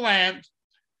filled the land,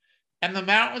 and the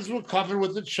mountains were covered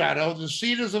with its shadow, the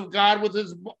cedars of God with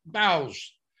its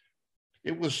boughs.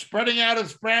 It was spreading out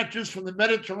its branches from the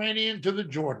Mediterranean to the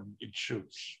Jordan, its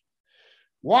shoots.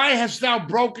 Why hast thou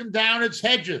broken down its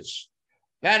hedges?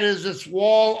 That is its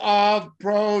wall of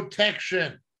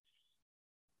protection.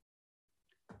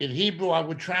 In Hebrew, I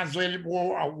would translate it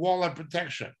more a wall of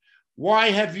protection.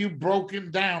 Why have you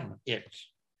broken down it?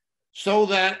 So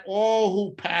that all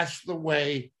who pass the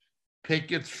way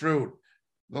pick its fruit.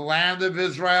 The land of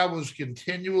Israel was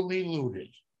continually looted.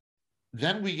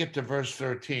 Then we get to verse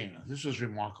 13. This is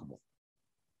remarkable.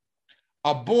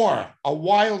 A boar, a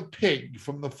wild pig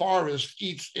from the forest,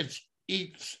 eats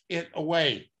it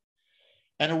away.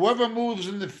 And whoever moves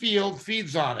in the field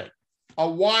feeds on it. A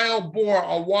wild boar,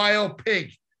 a wild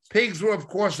pig. Pigs were, of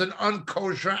course, an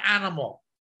unkosher animal.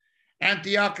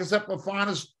 Antiochus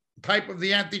Epiphanes, type of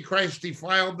the Antichrist,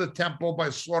 defiled the temple by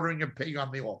slaughtering a pig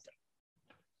on the altar.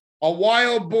 A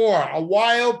wild boar, a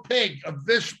wild pig,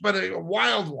 but a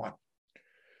wild one,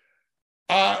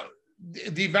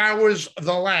 devours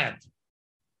the land.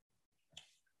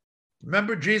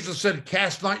 Remember, Jesus said,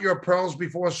 cast not your pearls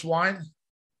before swine?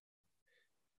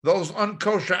 Those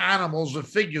unkosher animals are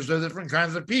figures of different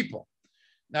kinds of people.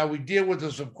 Now, we deal with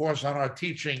this, of course, on our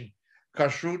teaching,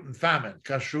 kashrut and famine.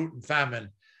 Kashrut and famine,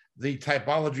 the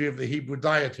typology of the Hebrew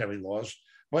dietary laws.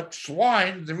 But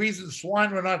swine, the reason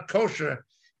swine were not kosher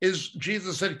is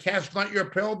Jesus said, cast not your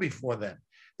pearl before them.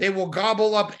 They will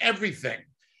gobble up everything,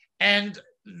 and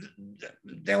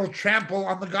they'll trample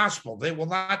on the gospel. They will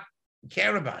not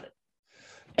care about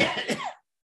it.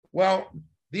 Well,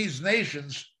 these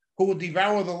nations who will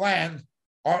devour the land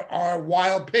are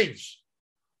wild pigs,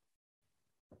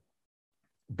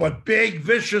 but big,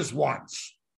 vicious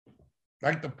ones,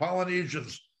 like the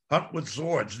Polynesians hunt with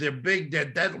swords. They're big, they're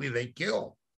deadly, they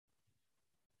kill.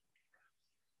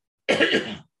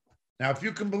 Now, if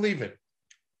you can believe it,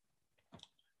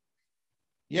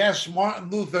 yes,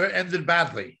 Martin Luther ended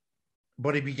badly,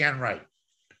 but he began right.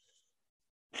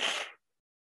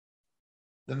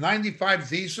 The 95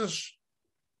 Theses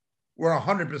were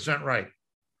 100% right.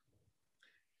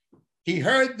 He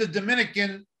heard the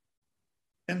Dominican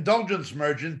indulgence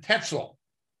merchant, Tetzel,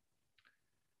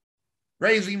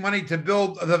 raising money to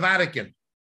build the Vatican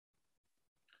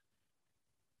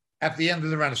at the end of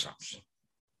the Renaissance.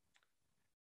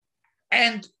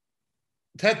 And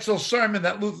Tetzel's sermon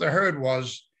that Luther heard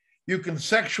was, you can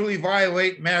sexually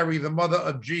violate Mary, the mother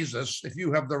of Jesus, if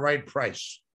you have the right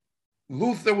price.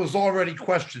 Luther was already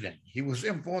questioning. He was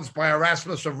influenced by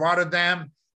Erasmus of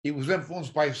Rotterdam. He was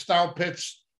influenced by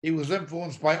Staupitz. He was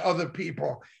influenced by other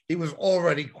people. He was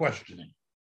already questioning.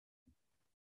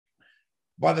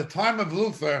 By the time of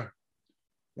Luther,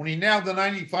 when he nailed the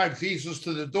 95 Theses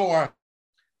to the door,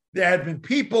 there had been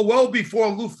people well before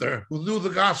Luther who knew the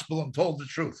gospel and told the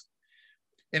truth.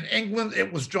 In England,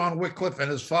 it was John Wycliffe and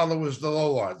his followers, the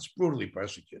Lollards, brutally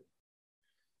persecuted.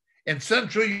 In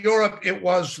Central Europe, it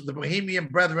was the Bohemian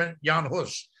Brethren, Jan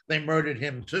Hus. They murdered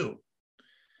him too.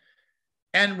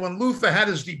 And when Luther had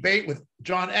his debate with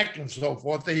John Eck and so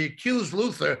forth, they accused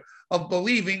Luther of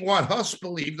believing what Hus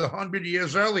believed 100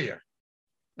 years earlier.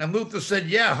 And Luther said,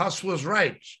 yeah, Hus was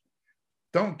right.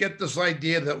 Don't get this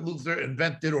idea that Luther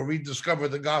invented or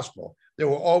rediscovered the gospel. There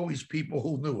were always people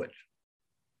who knew it.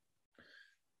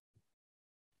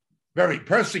 Very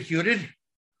persecuted,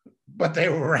 but they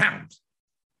were around.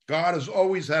 God has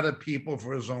always had a people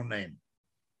for his own name.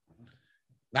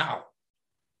 Now,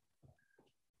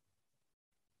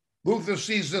 Luther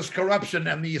sees this corruption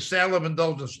and the sale of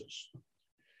indulgences.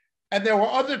 And there were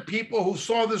other people who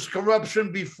saw this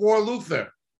corruption before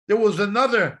Luther. There was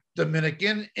another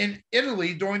Dominican in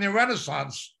Italy during the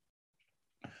Renaissance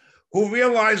who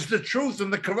realized the truth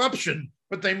and the corruption,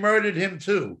 but they murdered him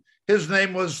too. His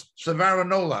name was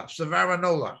Savonarola.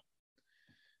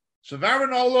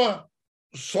 Savonarola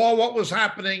saw what was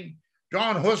happening.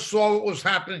 John Hus saw what was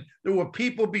happening. There were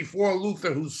people before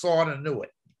Luther who saw it and knew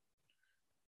it.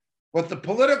 But the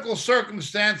political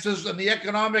circumstances and the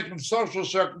economic and social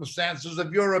circumstances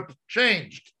of Europe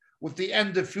changed with the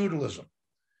end of feudalism.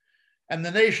 And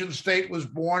the nation state was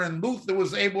born, and Luther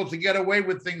was able to get away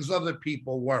with things other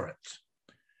people weren't.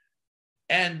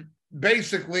 And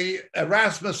basically,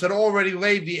 Erasmus had already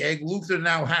laid the egg. Luther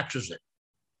now hatches it.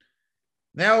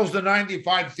 Nails the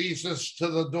 95 Thesis to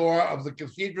the door of the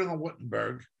Cathedral in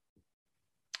Wittenberg,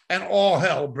 and all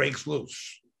hell breaks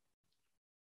loose.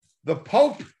 The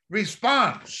Pope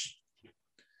responds.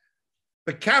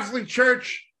 The Catholic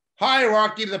Church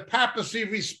hierarchy, the papacy,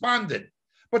 responded,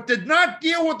 but did not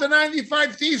deal with the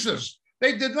 95 Theses.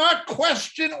 They did not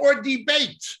question or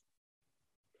debate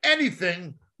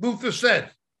anything Luther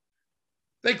said.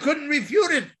 They couldn't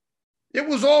refute it. It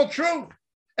was all true.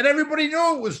 And everybody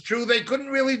knew it was true. They couldn't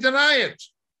really deny it.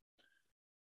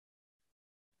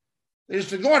 They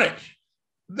just ignored it.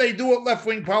 They do what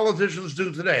left-wing politicians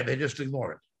do today. They just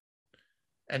ignore it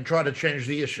and try to change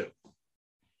the issue.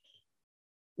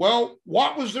 Well,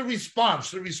 what was the response?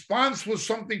 The response was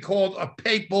something called a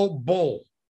papal bull.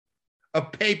 A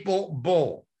papal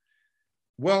bull.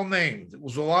 Well named. It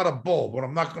was a lot of bull, but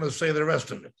I'm not going to say the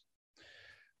rest of it.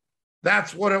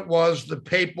 That's what it was, the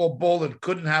papal bull. It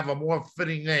couldn't have a more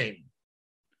fitting name.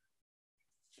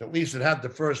 At least it had the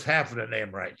first half of the name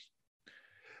right.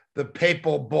 The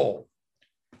papal bull.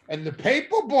 And the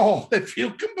papal bull, if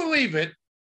you can believe it,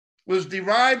 was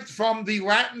derived from the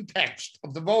Latin text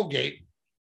of the Vulgate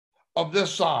of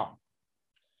this psalm.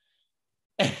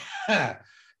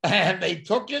 And they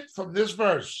took it from this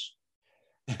verse.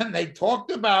 And they talked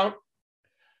about,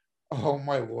 oh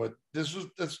my Lord, this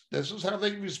is how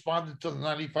they responded to the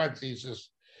 95 Thesis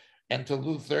and to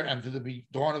Luther and to the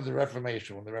dawn of the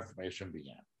Reformation, when the Reformation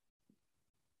began.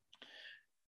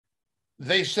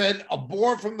 They said, a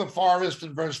boar from the forest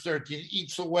in verse 13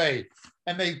 eats away.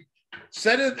 And they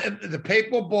said it in the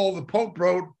papal bull, the Pope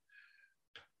wrote,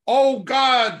 oh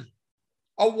God,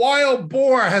 a wild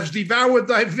boar has devoured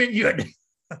thy vineyard.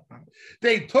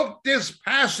 They took this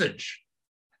passage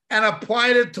and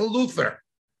applied it to Luther.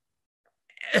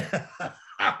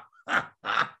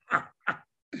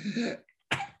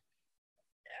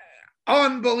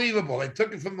 Unbelievable. They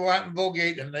took it from the Latin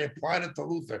Vulgate and they applied it to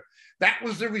Luther. That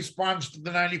was the response to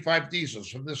the 95 Theses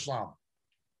from this psalm.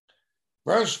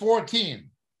 Verse 14,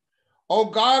 O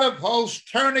God of hosts,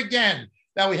 turn again.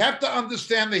 Now we have to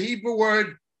understand the Hebrew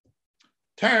word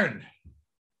turn,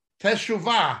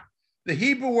 teshuvah. The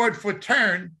Hebrew word for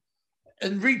turn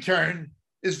and return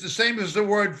is the same as the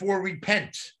word for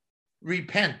repent.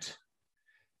 Repent.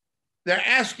 They're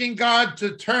asking God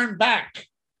to turn back.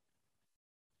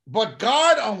 But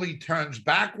God only turns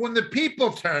back when the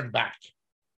people turn back.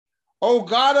 O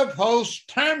God of hosts,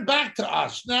 turn back to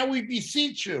us. Now we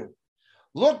beseech you.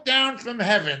 Look down from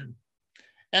heaven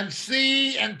and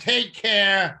see and take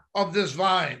care of this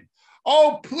vine.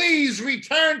 Oh, please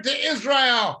return to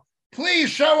Israel. Please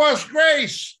show us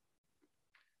grace.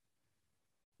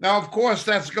 Now, of course,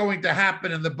 that's going to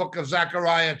happen in the book of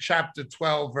Zechariah, chapter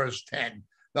 12, verse 10.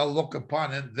 They'll look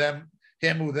upon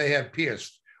him who they have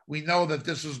pierced. We know that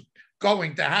this is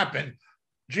going to happen.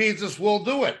 Jesus will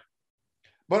do it,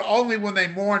 but only when they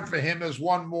mourn for him as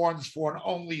one mourns for an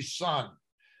only son.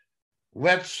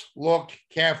 Let's look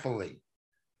carefully.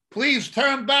 Please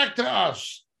turn back to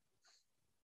us,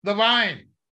 the vine.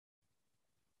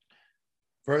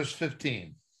 Verse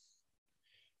 15.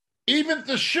 Even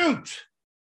the shoot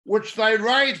which thy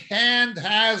right hand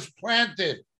has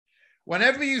planted.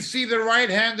 Whenever you see the right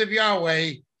hand of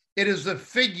Yahweh, it is a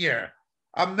figure,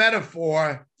 a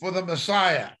metaphor for the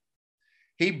Messiah.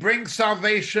 He brings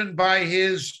salvation by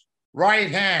his right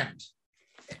hand.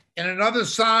 In another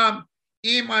psalm,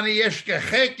 Im ani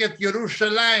eshkechek et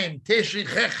Yerushalayim,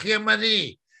 teshichech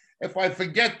yemani. If I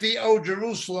forget thee, O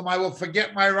Jerusalem, I will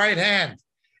forget my right hand.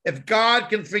 If God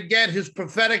can forget his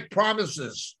prophetic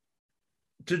promises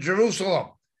to Jerusalem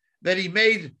that he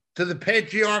made to the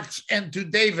patriarchs and to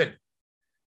David,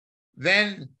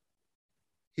 then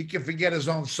he can forget his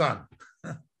own son.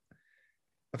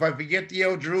 If I forget thee,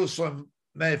 O Jerusalem,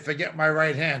 may I forget my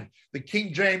right hand. The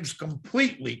King James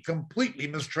completely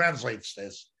mistranslates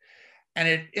this, and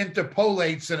it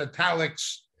interpolates in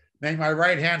italics, may my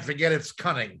right hand forget its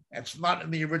cunning. It's not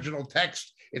in the original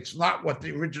text. It's not what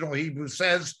the original Hebrew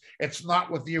says. It's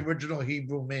not what the original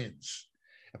Hebrew means.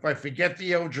 If I forget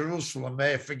thee, O Jerusalem,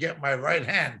 may I forget my right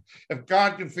hand. If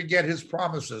God can forget his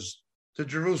promises to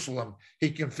Jerusalem,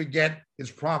 he can forget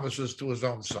his promises to his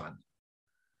own son.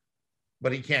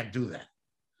 But he can't do that.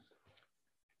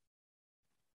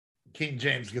 King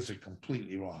James gets it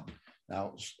completely wrong.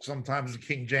 Now, sometimes the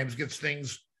King James gets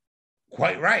things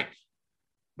quite right,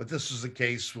 but this is a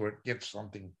case where it gets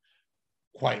something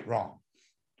quite wrong.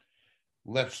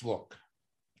 Let's look.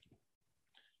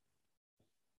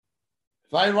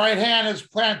 Thy right hand is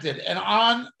planted, and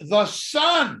on the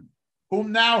Son,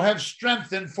 whom thou hast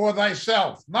strengthened for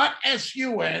thyself, not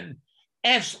S-U-N,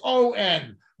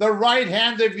 S-O-N. The right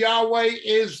hand of Yahweh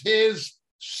is his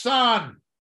son.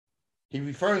 He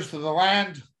refers to the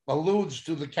land, alludes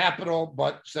to the capital,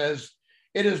 but says,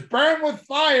 it is burned with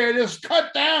fire, it is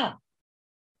cut down.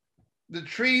 The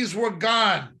trees were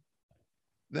gone.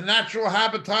 The natural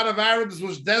habitat of Arabs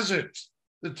was desert.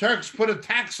 The Turks put a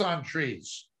tax on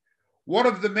trees. One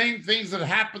of the main things that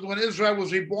happened when Israel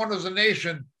was reborn as a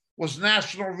nation was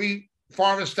national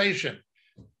reforestation.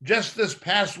 Just this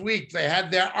past week, they had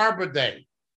their Arbor Day.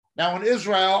 Now in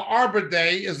Israel, Arbor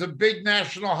Day is a big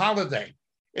national holiday.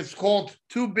 It's called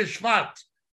Tu B'Shvat,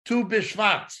 Tu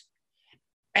B'Shvat.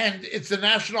 And it's a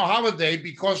national holiday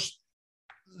because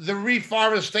the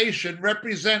reforestation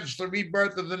represents the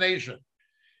rebirth of the nation.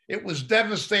 It was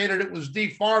devastated, it was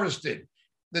deforested.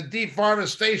 The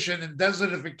deforestation and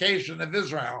desertification of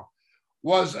Israel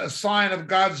was a sign of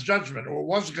God's judgment, or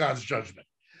was God's judgment.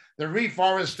 The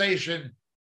reforestation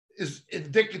is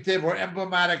indicative or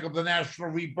emblematic of the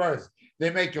national rebirth. They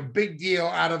make a big deal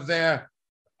out of their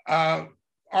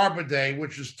Arbor Day,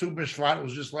 which is Tu B'Shvat. It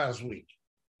was just last week.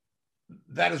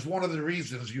 That is one of the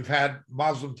reasons you've had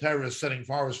Muslim terrorists setting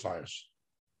forest fires.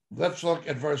 Let's look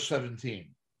at verse 17.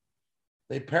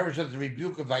 They perish at the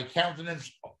rebuke of thy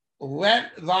countenance.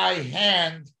 Let thy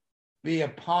hand be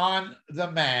upon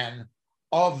the man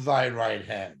of thy right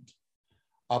hand,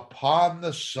 upon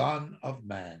the Son of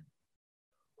Man,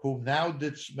 whom thou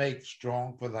didst make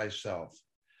strong for thyself.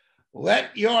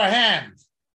 Let your hand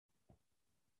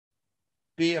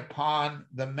be upon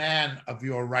the man of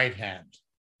your right hand,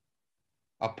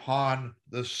 upon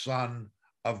the Son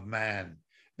of Man.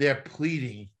 They're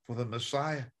pleading for the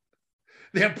Messiah.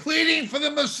 They're pleading for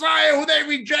the Messiah who they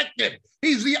rejected.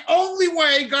 He's the only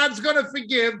way God's going to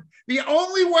forgive, the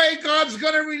only way God's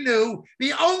going to renew,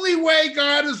 the only way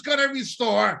God is going to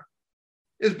restore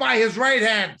is by his right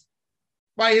hand,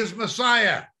 by his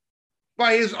Messiah,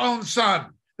 by his own Son.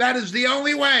 That is the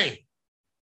only way.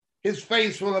 His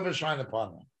face will ever shine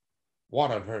upon them.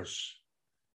 What a verse.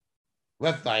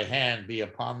 Let thy hand be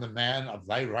upon the man of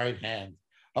thy right hand,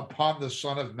 upon the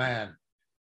Son of Man.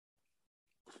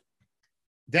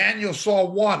 Daniel saw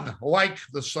one like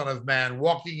the Son of Man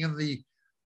walking in the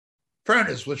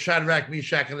furnace with Shadrach,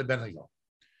 Meshach, and Abednego.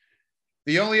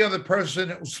 The only other person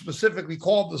that was specifically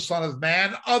called the Son of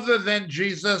Man other than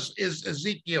Jesus is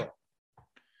Ezekiel.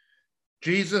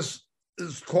 Jesus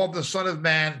is called the Son of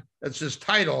Man. That's his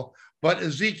title, but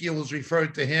Ezekiel is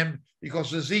referred to him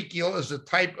because Ezekiel is a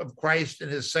type of Christ in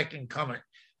his second coming.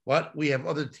 But we have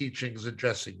other teachings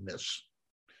addressing this.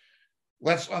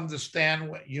 Let's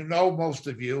understand, most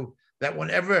of you, that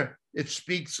whenever it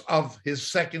speaks of his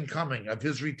second coming, of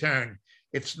his return,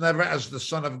 it's never as the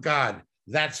Son of God.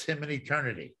 That's him in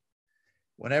eternity.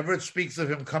 Whenever it speaks of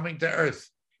him coming to earth,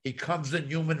 he comes in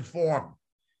human form.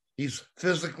 He's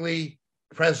physically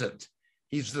present.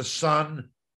 He's the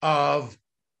Son of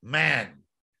Man.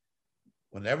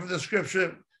 Whenever the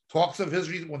scripture talks of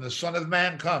when the Son of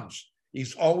Man comes,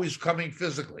 he's always coming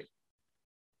physically.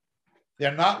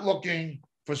 They're not looking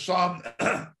for some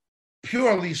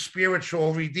purely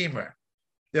spiritual redeemer.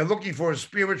 They're looking for a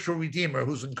spiritual redeemer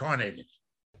who's incarnated.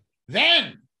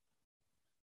 Then,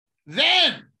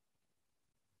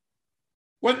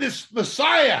 when this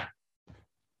Messiah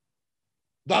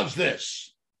does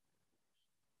this,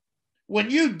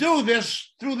 when you do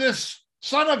this through this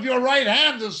Son of your right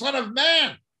hand, the Son of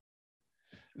Man,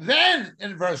 then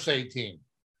in verse 18,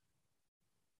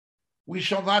 we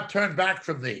shall not turn back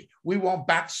from thee. We won't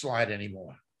backslide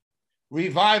anymore.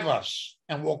 Revive us,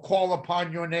 and we'll call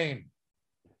upon your name.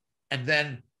 And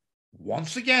then,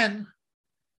 once again,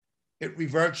 it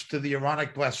reverts to the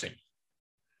Aaronic blessing.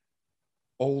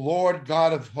 O Lord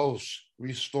God of hosts,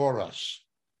 restore us.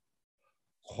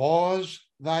 Cause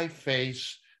thy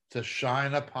face to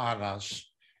shine upon us,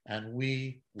 and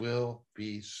we will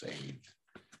be saved.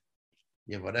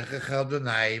 Yevarecha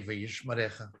Adonai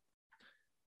v'yishmerecha.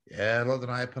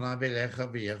 L'Adonai panav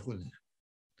elecha v'yechuneh.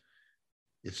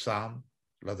 Yitzam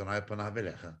l'Adonai panav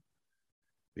elecha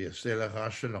v'yaseh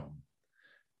lecha shalom.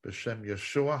 B'shem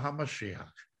Yeshua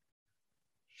HaMashiach.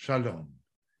 Shalom.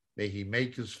 May he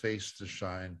make his face to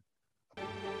shine.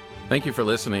 Thank you for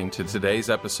listening to today's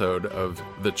episode of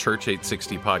the Church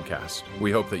 860 podcast.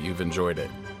 We hope that you've enjoyed it.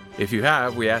 If you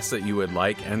have, we ask that you would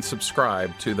like and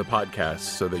subscribe to the podcast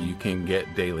so that you can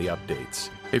get daily updates.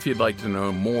 If you'd like to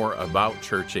know more about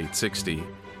Church 860,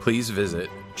 please visit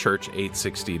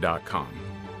church860.com.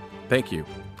 Thank you.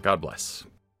 God bless.